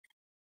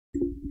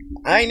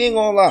I ain't even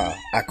gonna lie.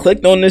 I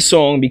clicked on this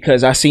song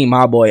because I seen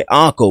my boy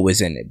ANKHAL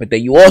was in it. But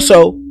then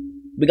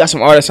we got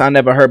some artists I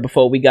never heard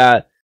before. We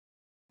got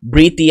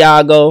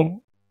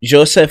BRYTIAGO,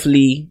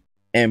 JOSEPHLEE,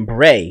 and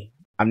BRRAY.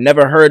 I've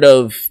never heard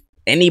of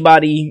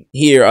anybody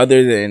here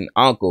other than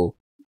ANKHAL.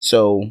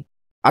 So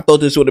I thought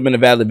this would have been a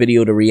valid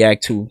video to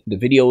react to. The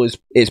video is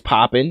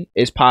popping.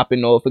 It's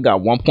popping off. It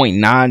got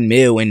 1.9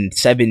 mil in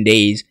 7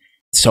 days.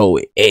 So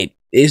it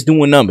is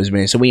doing numbers,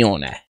 man. So we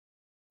on that.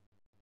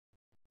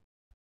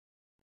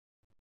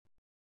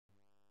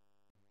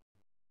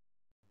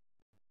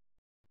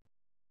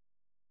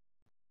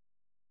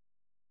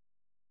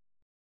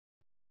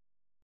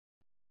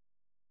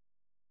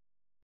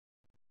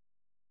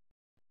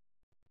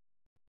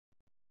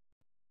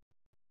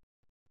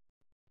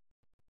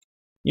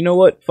 You know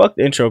what? Fuck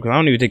the intro, because I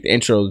don't even think the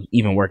intro is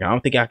even working. I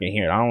don't think I can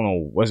hear it. I don't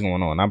know what's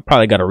going on. I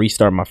probably got to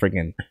restart my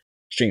freaking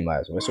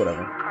Streamlabs. It's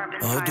whatever.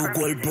 A tu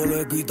cuerpo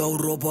le he quitado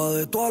ropa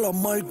de todas las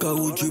marcas,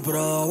 Gucci,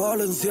 Prada,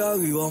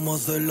 Valenciaga, y vamos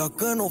a hacer las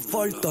que nos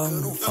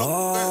faltan.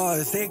 Ah,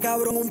 ese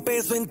cabrón un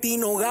peso en ti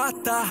no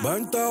gasta.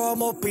 Vente,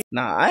 vamos.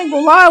 Nah, I ain't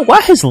gonna lie.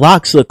 Why his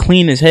locks look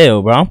clean as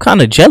hell, bro? I'm kind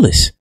of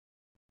jealous.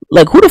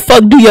 Like, who the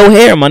fuck do your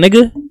hair, my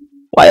nigga?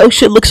 Why your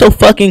shit look so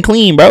fucking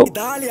clean, bro? Shit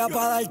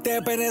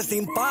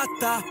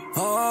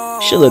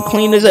look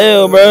clean as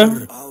hell,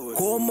 bro.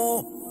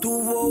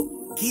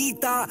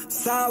 Quita,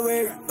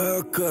 sabe,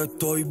 es que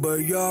estoy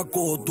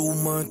bellaco, tú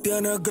me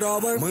tienes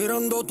grave.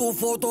 Mirando tu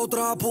foto,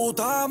 otra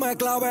puta me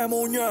clave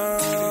muñeca.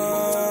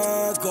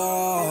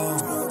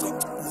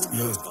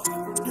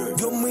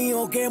 Dios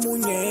mío, qué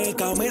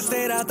muñeca,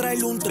 mesera,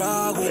 traerle un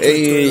trago.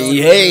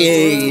 Hey,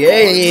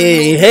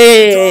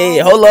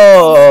 hold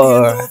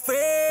on.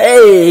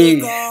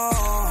 Hey.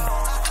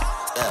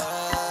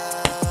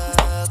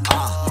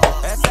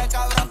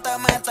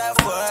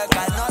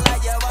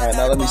 Alright,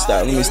 now let me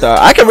start.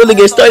 I can really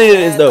get started in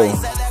this though.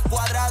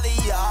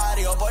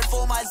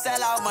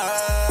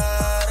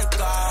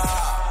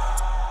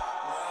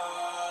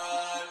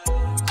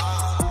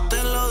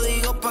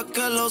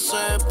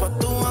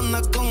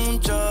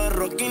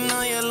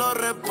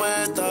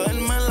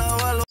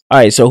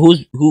 Alright, so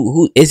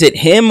who is it,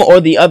 him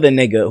or the other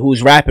nigga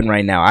who's rapping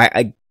right now?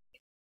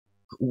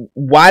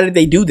 Why did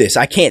they do this?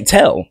 I can't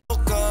tell.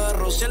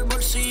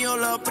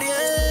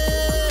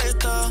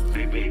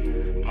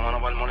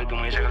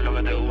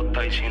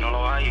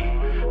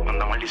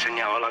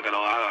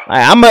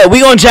 We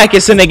gonna jack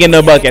this nigga in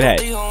the bucket hat.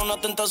 It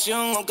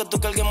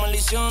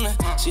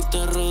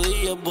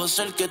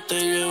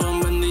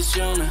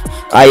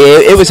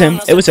was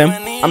him. It was him.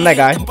 I'm that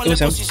guy. It was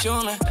him.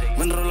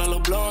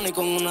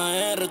 Con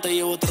una R te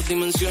llevo otras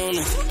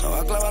dimensiones.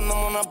 Estaba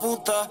clavándome una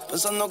puta,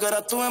 pensando que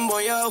eras tú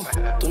embollado.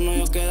 Tú no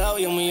yo quedado,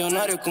 yo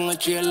millonario con el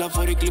chile en la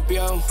fuera y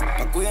clipeado.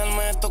 Pa'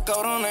 cuidarme de estos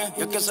cabrones,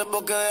 y es que se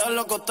que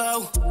dejarlo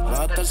acostado.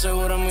 Vas a estar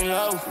seguro a mi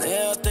lado.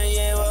 Déjate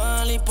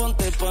llevar y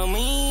ponte pa'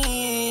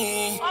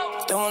 mí.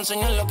 Te voy a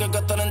enseñar lo que es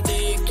gastar en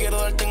ti.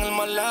 Quiero darte en el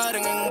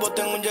McLaren, en un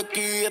bote, en un jet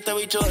ski. Este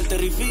bicho darte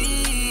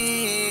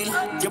refill.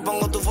 Yo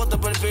pongo tu foto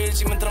de perfil,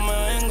 si mientras me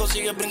vengo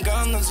sigues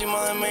brincando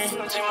encima de mí.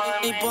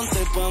 Y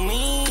ponte pa'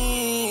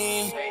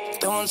 mí.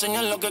 Te voy a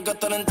enseñar lo que es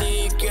gastar en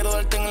ti. Quiero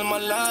darte en el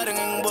McLaren,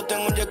 en un bote,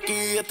 en un jet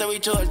ski. Este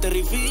bicho darte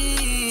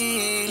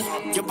refill.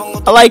 Yo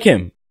pongo. I like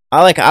him.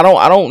 I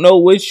don't know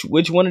which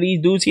one of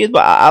these dudes he is,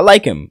 but I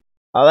like him.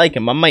 I like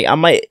him. I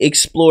might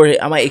explore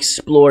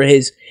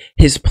his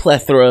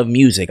plethora of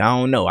music. I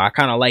don't know. I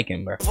kind of like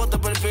him, bro.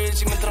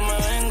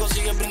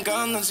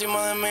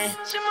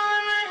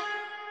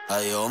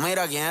 Adiós,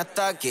 mira quién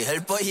está aquí, es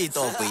el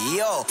pollito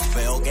pío.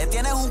 Veo que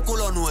tienes un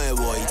culo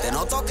nuevo y te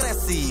noto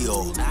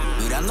crecido.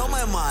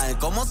 Mirándome mal,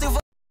 como si fuera.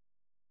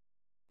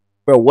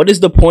 Bro, what is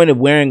the point of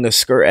wearing a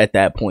skirt at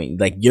that point?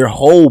 Like, your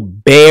whole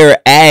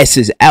bare ass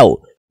is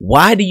out.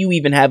 Why do you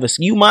even have a...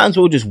 You might as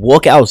well just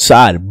walk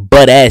outside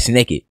butt ass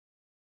naked.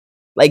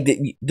 Like,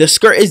 the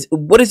skirt is...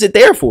 What is it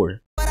there for?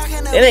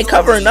 It ain't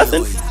covering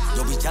nothing.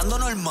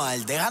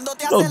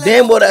 Oh,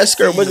 damn, well, that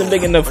skirt wasn't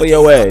big enough for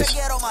your ass.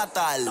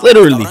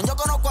 Literally.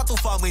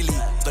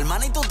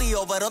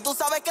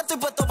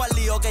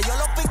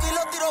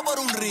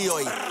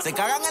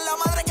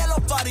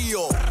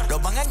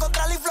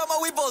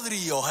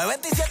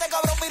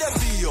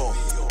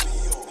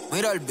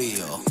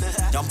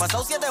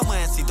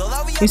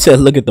 He said,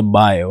 look at the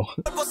bio.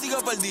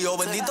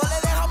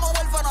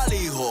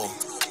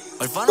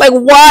 Like,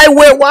 why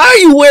are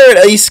you wearing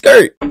a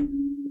skirt?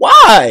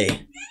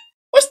 Why?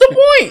 What's the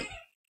point?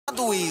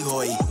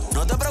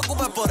 No te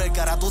preocupes por el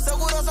cara, tu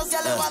seguro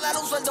social le va a dar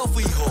un sueldo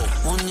fijo.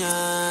 Muñeca.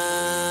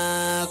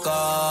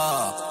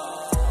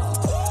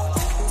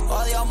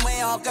 Oh Dios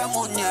mío, qué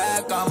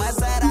muñeca.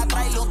 Mesera,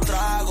 traile un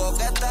trago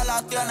que te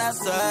la tiene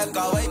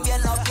seca. Baby,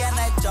 él no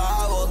tiene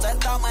chavo, te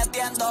está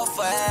metiendo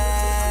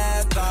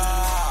feca.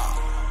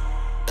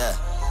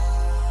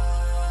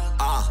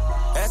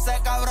 Ese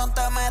cabrón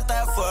te mete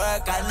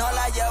fueca, él no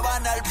la lleva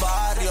en el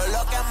barrio.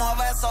 Lo que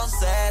mueve son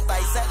Z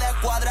y se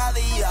descuadra a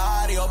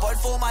diario por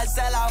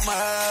fumarse la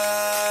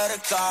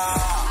merca.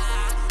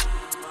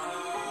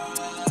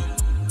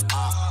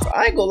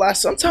 I ain't gonna lie.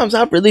 Sometimes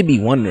I really be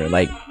wondering,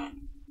 like,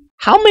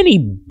 how many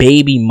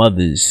baby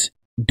mothers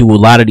do a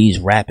lot of these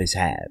rappers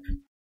have?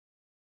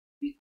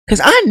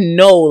 Cause I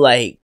know,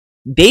 like,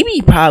 they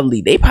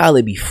probably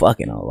be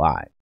fucking a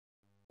lot,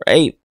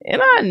 right?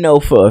 And I know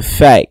for a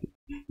fact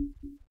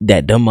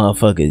that them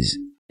motherfuckers,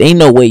 ain't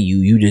no way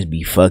you just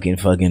be fucking,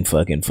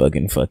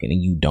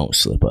 and you don't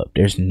slip up.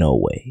 There's no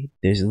way.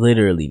 There's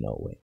literally no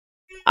way.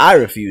 I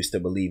refuse to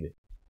believe it.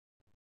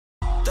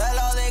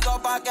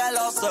 Pa' que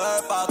lo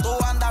sepa, tú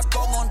andas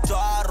con un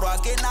charro,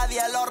 aquí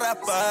nadie lo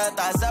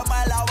respeta, ese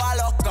me lava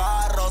los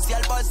carros y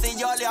el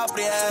bolsillo le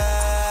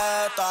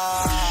aprieta.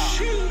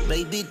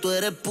 Baby, tú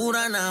eres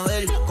pura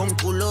Anabel, con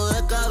culo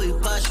de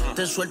cabipash,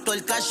 te suelto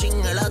el cash en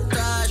el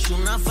attach,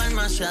 una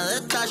farmacia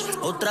de cash,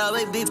 otra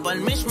baby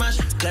pa'l mismatch,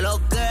 que lo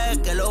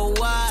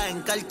guay,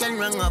 en cartel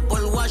no en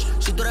Apple Watch,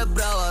 si tú eres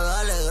brava,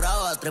 dale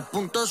graba,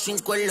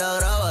 3.5 en la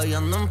grava, y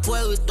ando en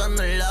fuego y tú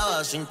ando en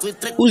lava, 5 y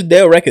 3. Who's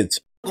Dale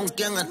Records? ¿Con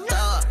quién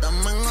estaba?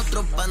 Dame en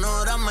otro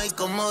panorama y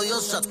como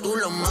diosa tú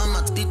lo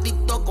mamas.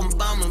 Titito con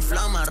pama,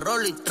 inflama,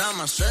 rol y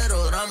trama,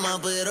 cero drama,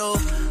 pero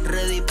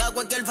ready pa'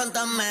 cualquier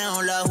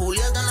fantasmeo. La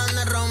Julieta no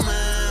anda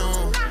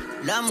Romeo.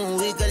 La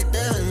movie que él te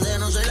vende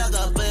no se la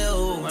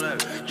capeo.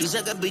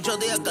 Dice que el bicho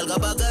te carga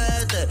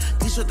paquete.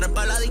 Quiso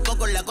trepar la disco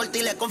con la corte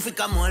y le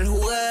confiscamos el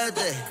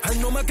juguete. Él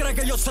no me cree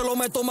que yo se lo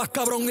meto más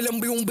cabrón y le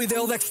envío un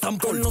video de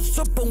extampo. No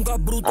se ponga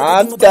bruto.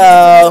 En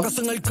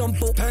el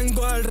campo.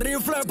 Tengo el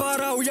rifle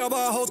parado y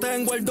abajo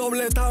tengo el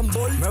doble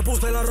tambor. Me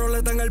puse la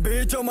roleta en el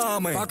bicho,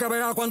 mame, pa' que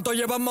vea cuánto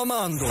llevan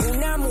mamando.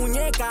 Una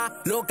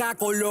muñeca loca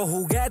con los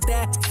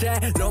juguetes.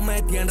 Se lo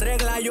metí en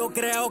regla, yo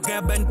creo que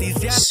es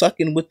 27.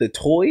 Sucking with the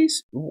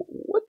toys?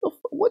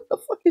 What the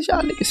fuck is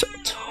y'all niggas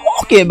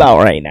talking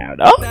about right now,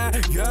 dog?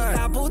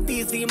 La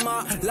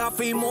putísima, la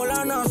firmó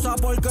la NASA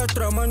porque es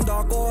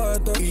tremenda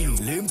cohete. Y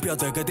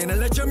límpiate que tiene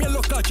leche miel en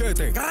los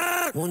cachetes.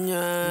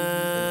 Muñeca.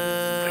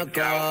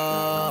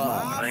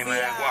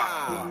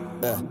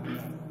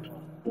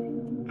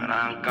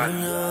 ANKHAL.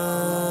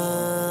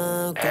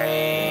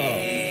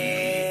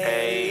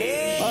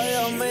 Ay,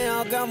 Dios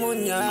mío, qué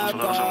muñeca.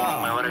 Nosotros somos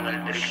los mejores en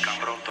el drill,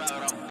 cabrón.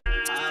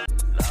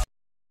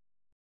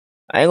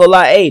 I ain't gonna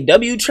lie, hey,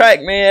 W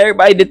track, man.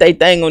 Everybody did their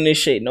thing on this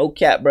shit. No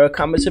cap, bro.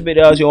 Comment some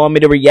videos you want me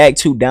to react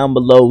to down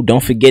below.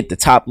 Don't forget the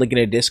top link in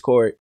the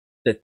Discord.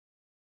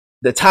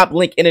 The top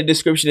link in the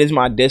description is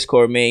my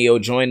Discord, man. Yo,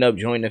 join up,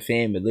 join the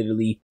fam. It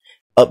literally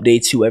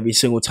updates you every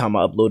single time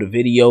I upload a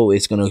video.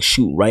 It's gonna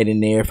shoot right in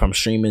there. If I'm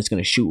streaming, it's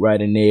gonna shoot right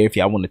in there. If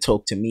y'all want to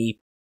talk to me,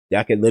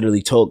 y'all can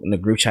literally talk in the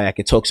group chat. I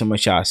can talk so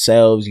much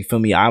yourselves. You feel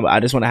me? I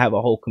just want to have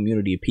a whole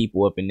community of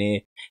people up in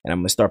there. And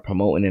I'm going to start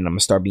promoting it. I'm going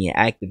to start being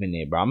active in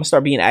there, bro. I'm going to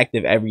start being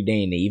active every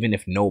day in there. Even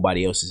if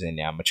nobody else is in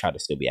there, I'm going to try to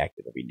still be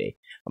active every day.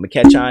 I'm going to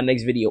catch y'all in the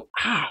next video.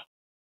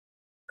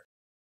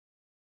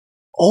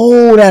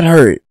 Oh, that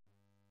hurt.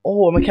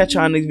 Oh, I'm going to catch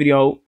y'all in the next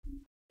video.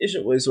 It's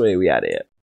your way. We out of here.